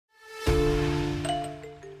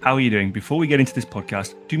How are you doing? Before we get into this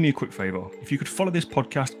podcast, do me a quick favor. If you could follow this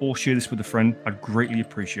podcast or share this with a friend, I'd greatly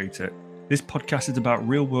appreciate it. This podcast is about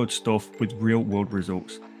real world stuff with real world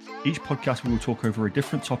results. Each podcast we will talk over a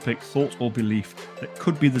different topic, thought or belief that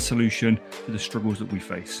could be the solution to the struggles that we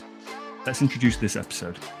face. Let's introduce this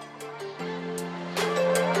episode.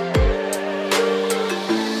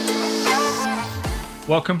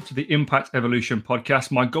 Welcome to the Impact Evolution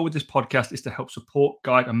podcast. My goal with this podcast is to help support,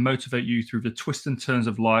 guide, and motivate you through the twists and turns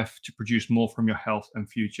of life to produce more from your health and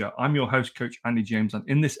future. I'm your host, Coach Andy James, and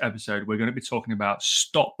in this episode, we're going to be talking about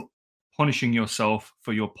stop punishing yourself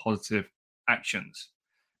for your positive actions.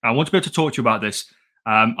 Now, I want to be able to talk to you about this.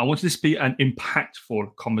 I want this to be an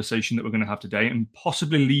impactful conversation that we're going to have today and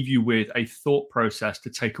possibly leave you with a thought process to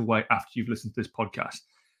take away after you've listened to this podcast.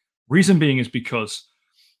 Reason being is because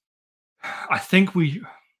I think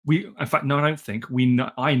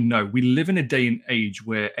I know we live in a day and age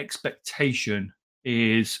where expectation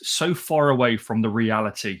is so far away from the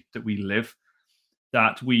reality that we live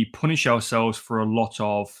that we punish ourselves for a lot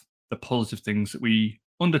of the positive things that we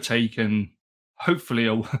undertake and hopefully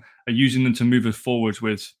are using them to move us forward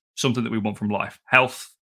with something that we want from life,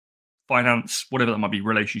 health, finance, whatever that might be,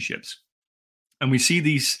 relationships. And we see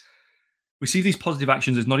these positive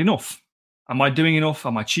actions as not enough. Am I doing enough?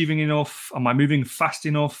 Am I achieving enough? Am I moving fast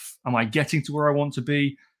enough? Am I getting to where I want to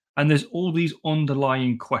be? And there's all these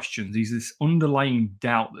underlying questions, this underlying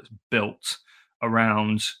doubt that's built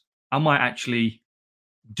around, am I actually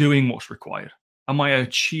doing what's required? Am I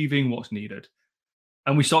achieving what's needed?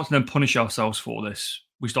 And we start to then punish ourselves for this.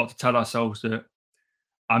 We start to tell ourselves that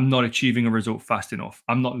I'm not achieving a result fast enough.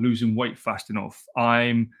 I'm not losing weight fast enough.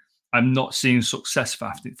 I'm not seeing success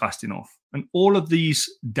fast enough. And all of these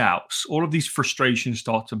doubts, all of these frustrations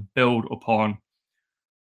start to build upon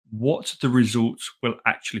what the results will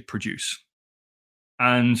actually produce.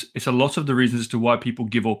 And it's a lot of the reasons as to why people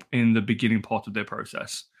give up in the beginning part of their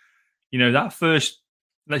process. You know, that first,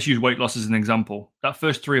 let's use weight loss as an example, that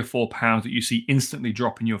first 3 or 4 pounds that you see instantly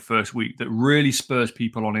drop in your first week, that really spurs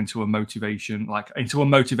people on into a motivation, like into a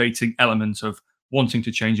motivating element of wanting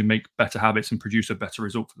to change and make better habits and produce a better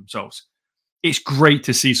result for themselves. It's great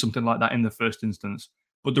to see something like that in the first instance.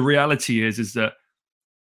 But the reality is that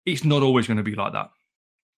it's not always going to be like that.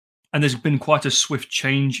 And there's been quite a swift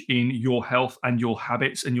change in your health and your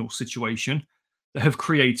habits and your situation that have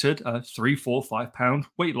created a 3, 4, 5 pound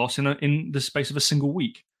weight loss in the space of a single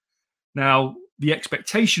week. Now, the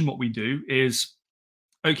expectation, what we do is,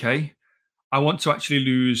 okay, I want to actually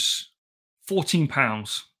lose 14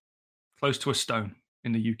 pounds, close to a stone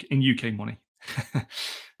in UK money.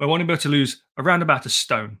 I want to be able to lose around about a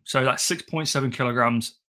stone. So that's 6.7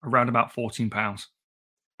 kilograms, around about 14 pounds.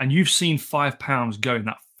 And you've seen 5 pounds go in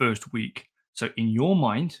that first week. So in your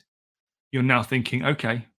mind, you're now thinking,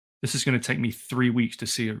 okay, this is going to take me 3 weeks to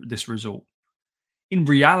see this result. In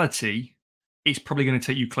reality, it's probably going to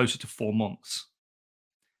take you closer to 4 months.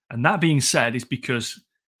 And that being said, is because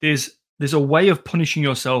there's a way of punishing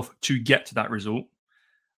yourself to get to that result.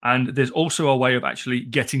 And there's also a way of actually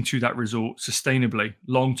getting to that result sustainably,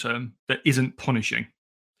 long-term, that isn't punishing.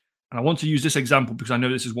 And I want to use this example because I know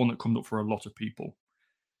this is one that comes up for a lot of people.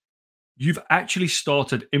 You've actually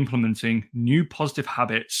started implementing new positive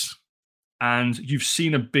habits and you've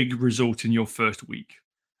seen a big result in your first week.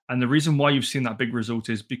 And the reason why you've seen that big result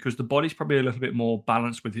is because the body's probably a little bit more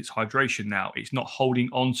balanced with its hydration now. It's not holding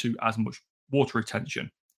on to as much water retention.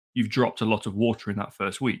 You've dropped a lot of water in that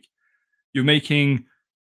first week. You're making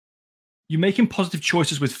positive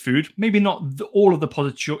choices with food. Maybe not all of the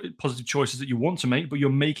positive choices that you want to make, but you're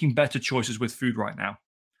making better choices with food right now.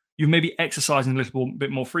 You're maybe exercising a little bit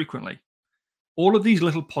more frequently. All of these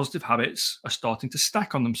little positive habits are starting to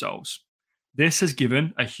stack on themselves. This has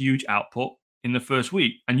given a huge output in the first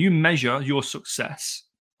week, and you measure your success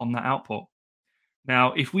on that output.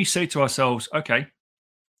 Now, if we say to ourselves, okay,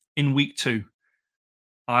 in week 2,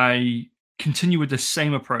 I continue with the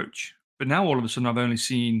same approach, but now all of a sudden I've only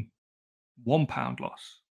seen 1 pound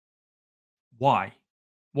loss. Why?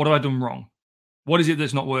 What have I done wrong? What is it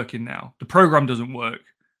that's not working now? The program doesn't work.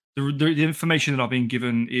 The information that I've been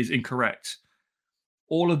given is incorrect.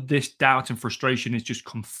 All of this doubt and frustration is just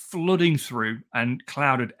come flooding through and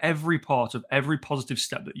clouded every part of every positive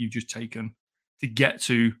step that you've just taken to get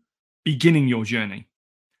to beginning your journey.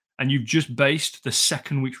 And you've just based the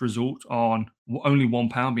second week's result on only 1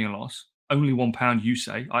 pound being lost. Only 1 pound, you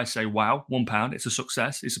say. I say, wow, 1 pound, it's a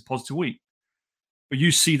success. It's a positive week. But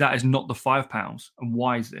you see that as not the 5 pounds. And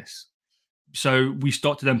why is this? So we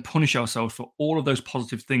start to then punish ourselves for all of those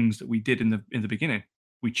positive things that we did in the beginning.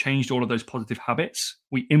 We changed all of those positive habits.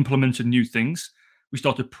 We implemented new things. We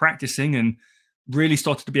started practicing and really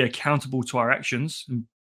started to be accountable to our actions and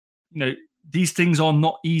you know, these things are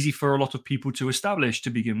not easy for a lot of people to establish to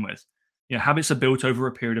begin with. Habits are built over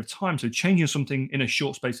a period of time. So changing something in a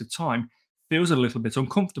short space of time feels a little bit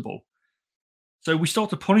uncomfortable. So we start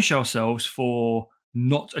to punish ourselves for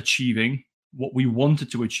not achieving what we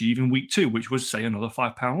wanted to achieve in week 2, which was, say, another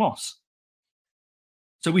 £5 loss.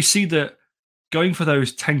 So we see that going for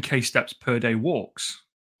those 10K steps per day walks,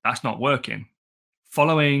 that's not working.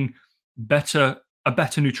 Following a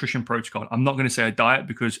better nutrition protocol. I'm not going to say a diet,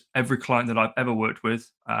 because every client that I've ever worked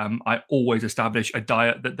with, I always establish a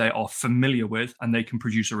diet that they are familiar with and they can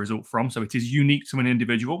produce a result from. So it is unique to an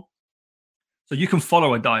individual. So you can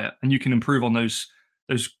follow a diet and you can improve on those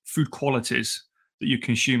food qualities that you're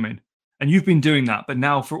consuming. And you've been doing that, but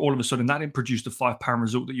now for all of a sudden that didn't produce the £5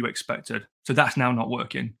 result that you expected. So that's now not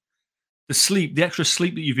working. The sleep, the extra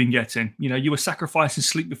sleep that you've been getting, you were sacrificing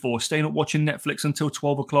sleep before, staying up watching Netflix until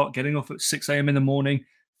 12 o'clock, getting up at 6 a.m. in the morning,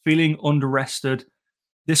 feeling underrested.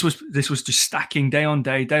 This was just stacking day on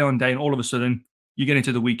day, and all of a sudden you get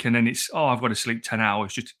into the weekend and it's, I've got to sleep 10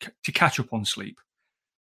 hours just to catch up on sleep.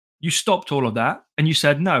 You stopped all of that and you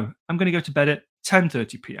said, no, I'm going to go to bed at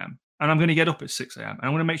 10:30 p.m. and I'm going to get up at 6 a.m. and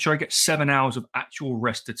I'm going to make sure I get 7 hours of actual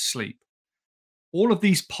rested sleep. All of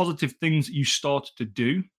these positive things that you started to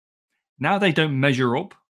do, now they don't measure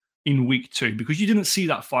up in week 2 because you didn't see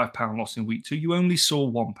that £5 loss in week 2. You only saw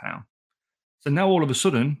 £1. So now all of a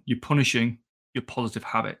sudden you're punishing your positive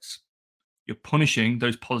habits. You're punishing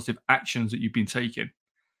those positive actions that you've been taking.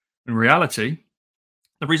 In reality,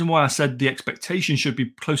 the reason why I said the expectation should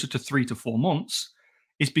be closer to 3 to 4 months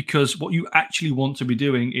is because what you actually want to be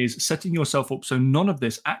doing is setting yourself up so none of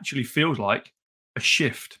this actually feels like a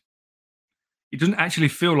shift. It doesn't actually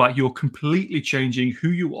feel like you're completely changing who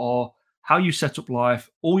you are, how you set up life,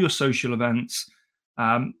 all your social events,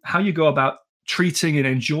 how you go about treating and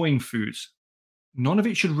enjoying foods. None of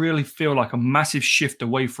it should really feel like a massive shift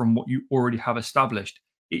away from what you already have established.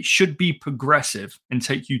 It should be progressive and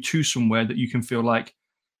take you to somewhere that you can feel like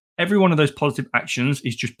every one of those positive actions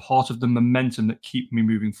is just part of the momentum that keep me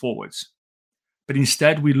moving forwards. But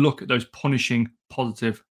instead, we look at those punishing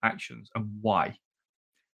positive actions. And why?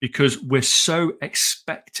 Because we're so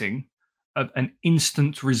expecting of an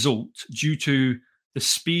instant result due to the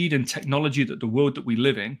speed and technology that the world that we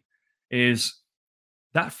live in is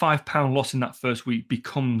that £5 loss in that first week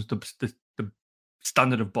becomes the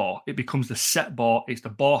standard of bar. It becomes the set bar. It's the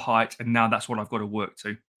bar height. And now that's what I've got to work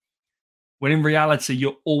to. When in reality,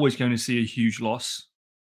 you're always going to see a huge loss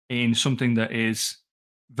in something that is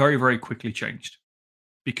very, very quickly changed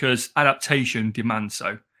because adaptation demands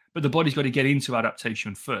so. But the body's got to get into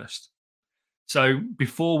adaptation first. So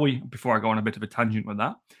before I go on a bit of a tangent with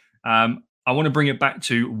that, I want to bring it back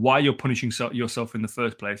to why you're punishing yourself in the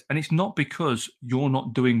first place. And it's not because you're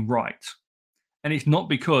not doing right. And it's not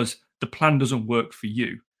because the plan doesn't work for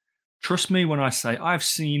you. Trust me when I say I've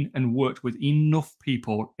seen and worked with enough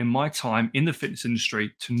people in my time in the fitness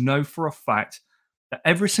industry to know for a fact that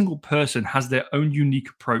every single person has their own unique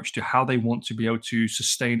approach to how they want to be able to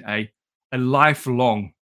sustain a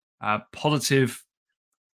lifelong, positive,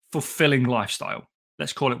 fulfilling lifestyle.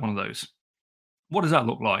 Let's call it one of those. What does that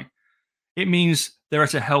look like? It means they're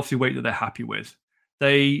at a healthy weight that they're happy with.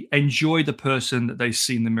 They enjoy the person that they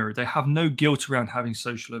see in the mirror. They have no guilt around having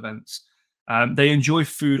social events. They enjoy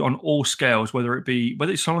food on all scales, whether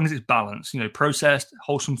it's so long as it's balanced, processed,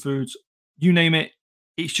 wholesome foods, you name it.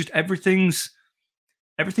 It's just everything's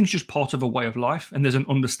just part of a way of life, and there's an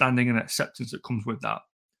understanding and acceptance that comes with that.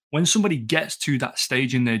 When somebody gets to that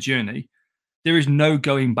stage in their journey, there is no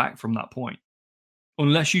going back from that point,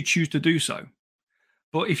 unless you choose to do so.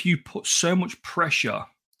 But if you put so much pressure,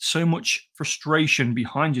 so much frustration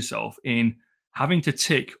behind yourself in having to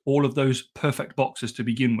tick all of those perfect boxes to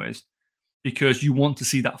begin with, because you want to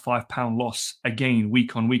see that £5 loss again,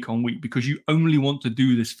 week on week on week, because you only want to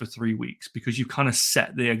do this for 3 weeks, because you kind of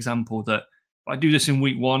set the example that if I do this in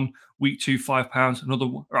week 1, week 2, £5, another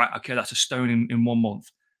one, right, okay, that's a stone in 1 month.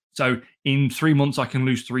 So in 3 months, I can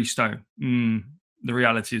lose 3 stone. The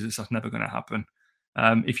reality is that's never going to happen.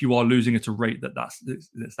 If you are losing at a rate that's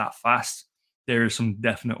that fast, there is some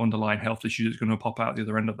definite underlying health issue that's going to pop out the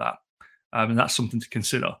other end of that. And that's something to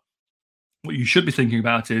consider. What you should be thinking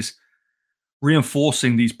about is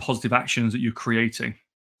reinforcing these positive actions that you're creating.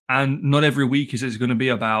 And not every week is it going to be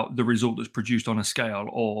about the result that's produced on a scale,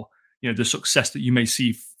 or the success that you may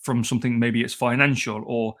see from something. Maybe it's financial,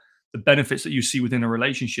 or the benefits that you see within a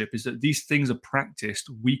relationship. Is that these things are practiced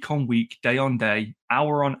week on week, day on day,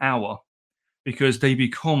 hour on hour, because they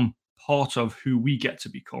become part of who we get to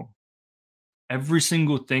become. Every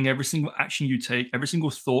single thing, every single action you take, every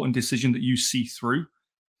single thought and decision that you see through,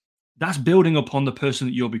 that's building upon the person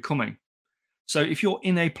that you're becoming. So if you're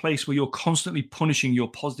in a place where you're constantly punishing your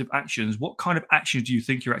positive actions, what kind of actions do you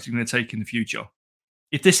think you're actually going to take in the future?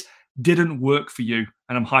 If this didn't work for you,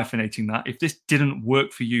 and I'm hyphenating that, if this didn't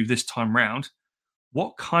work for you this time round,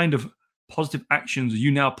 what kind of positive actions are you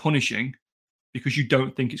now punishing because you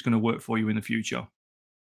don't think it's going to work for you in the future?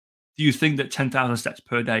 Do you think that 10,000 steps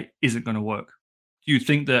per day isn't going to work? Do you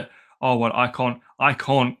think that, oh well, I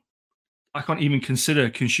can't even consider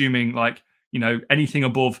consuming anything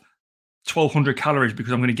above 1,200 calories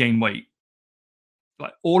because I'm going to gain weight?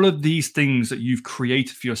 Like all of these things that you've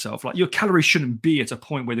created for yourself, like your calories shouldn't be at a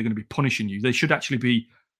point where they're going to be punishing you. They should actually be,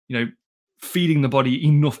 feeding the body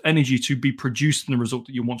enough energy to be producing the result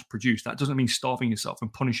that you want to produce. That doesn't mean starving yourself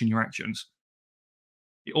and punishing your actions.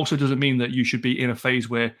 It also doesn't mean that you should be in a phase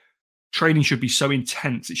where training should be so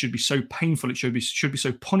intense, it should be so painful, it should be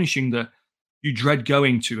so punishing that you dread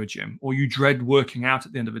going to a gym, or you dread working out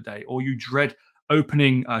at the end of the day, or you dread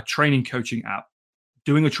opening a training coaching app,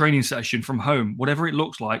 doing a training session from home. Whatever it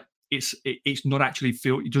looks like, it's not actually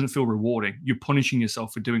it doesn't feel rewarding. You're punishing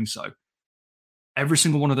yourself for doing so. Every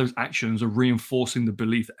single one of those actions are reinforcing the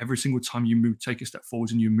belief that every single time you take a step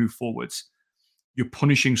forwards and you move forwards, you're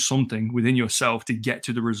punishing something within yourself to get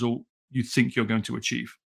to the result you think you're going to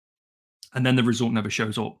achieve. And then the result never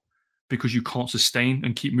shows up because you can't sustain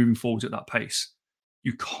and keep moving forwards at that pace.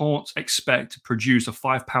 You can't expect to produce a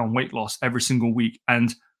 5-pound weight loss every single week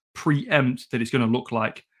and preempt that it's going to look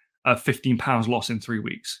like a 15 pounds loss in 3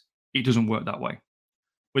 weeks. It doesn't work that way.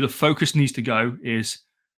 Where the focus needs to go is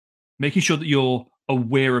making sure that you're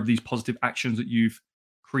aware of these positive actions that you've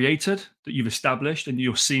created, that you've established, and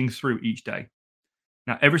you're seeing through each day.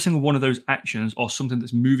 Now, every single one of those actions are something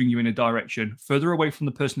that's moving you in a direction further away from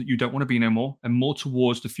the person that you don't want to be no more, and more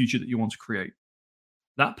towards the future that you want to create.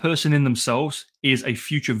 That person in themselves is a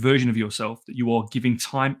future version of yourself that you are giving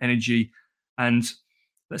time, energy, and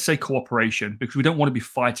let's say cooperation, because we don't want to be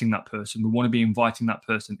fighting that person. We want to be inviting that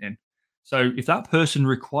person in. So if that person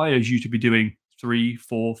requires you to be doing 3,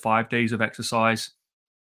 4, 5 days of exercise,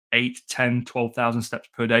 8, 10, 12,000 steps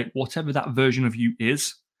per day, whatever that version of you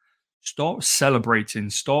is, start celebrating,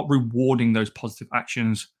 start rewarding those positive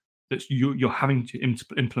actions that you're having to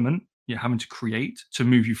implement, you're having to create to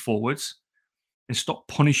move you forwards, and stop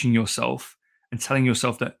punishing yourself and telling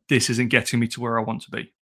yourself that this isn't getting me to where I want to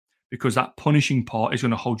be. Because that punishing part is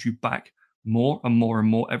going to hold you back more and more and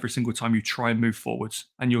more every single time you try and move forwards.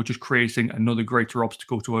 And you're just creating another greater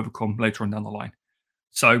obstacle to overcome later on down the line.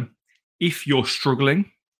 So if you're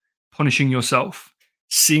struggling, punishing yourself,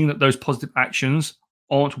 seeing that those positive actions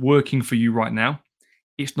aren't working for you right now,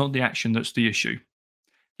 it's not the action that's the issue.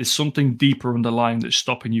 There's something deeper underlying that's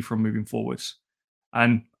stopping you from moving forwards.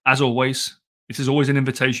 And as always, this is always an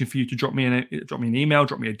invitation for you to drop me an email,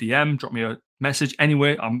 drop me a DM, drop me a message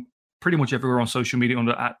anywhere. I'm pretty much everywhere on social media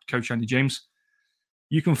under @CoachAndyJames.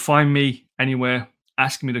 You can find me anywhere.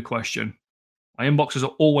 Ask me the question. My inboxes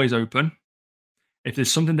are always open. If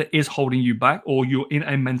there's something that is holding you back, or you're in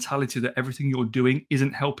a mentality that everything you're doing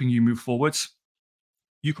isn't helping you move forwards,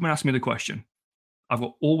 you come and ask me the question. I've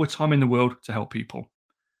got all the time in the world to help people.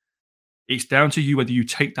 It's down to you whether you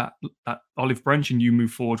take that olive branch and you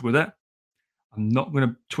move forward with it. I'm not going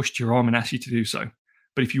to twist your arm and ask you to do so.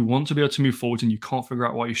 But if you want to be able to move forward and you can't figure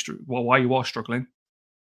out why you are struggling,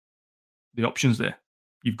 the option's there.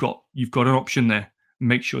 You've got an option there.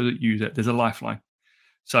 Make sure that you use it. There's a lifeline.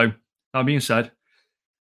 So that being said,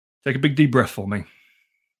 take a big deep breath for me.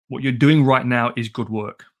 What you're doing right now is good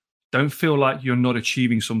work. Don't feel like you're not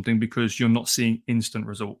achieving something because you're not seeing instant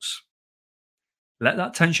results. Let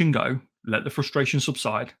that tension go. Let the frustration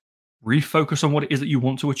subside. Refocus on what it is that you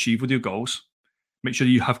want to achieve with your goals. Make sure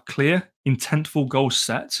that you have clear, intentful goals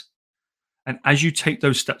set. And as you take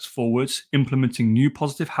those steps forwards, implementing new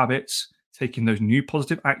positive habits, taking those new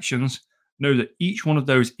positive actions, know that each one of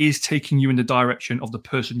those is taking you in the direction of the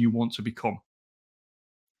person you want to become.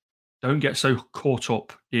 Don't get so caught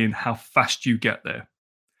up in how fast you get there.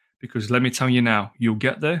 Because let me tell you now, you'll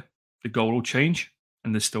get there, the goal will change,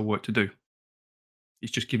 and there's still work to do.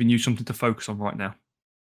 It's just giving you something to focus on right now.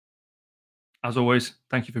 As always,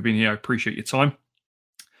 thank you for being here. I appreciate your time.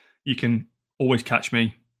 You can always catch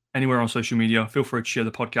me anywhere on social media. Feel free to share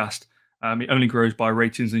the podcast. It only grows by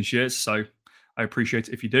ratings and shares, so I appreciate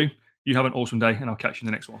it if you do. You have an awesome day, and I'll catch you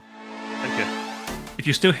in the next one. Take care. If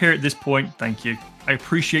you're still here at this point, thank you. I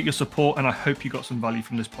appreciate your support, and I hope you got some value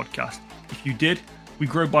from this podcast. If you did, we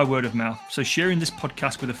grow by word of mouth, so sharing this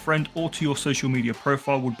podcast with a friend or to your social media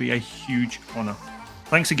profile would be a huge honor.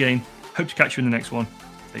 Thanks again. Hope to catch you in the next one.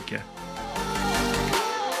 Take care.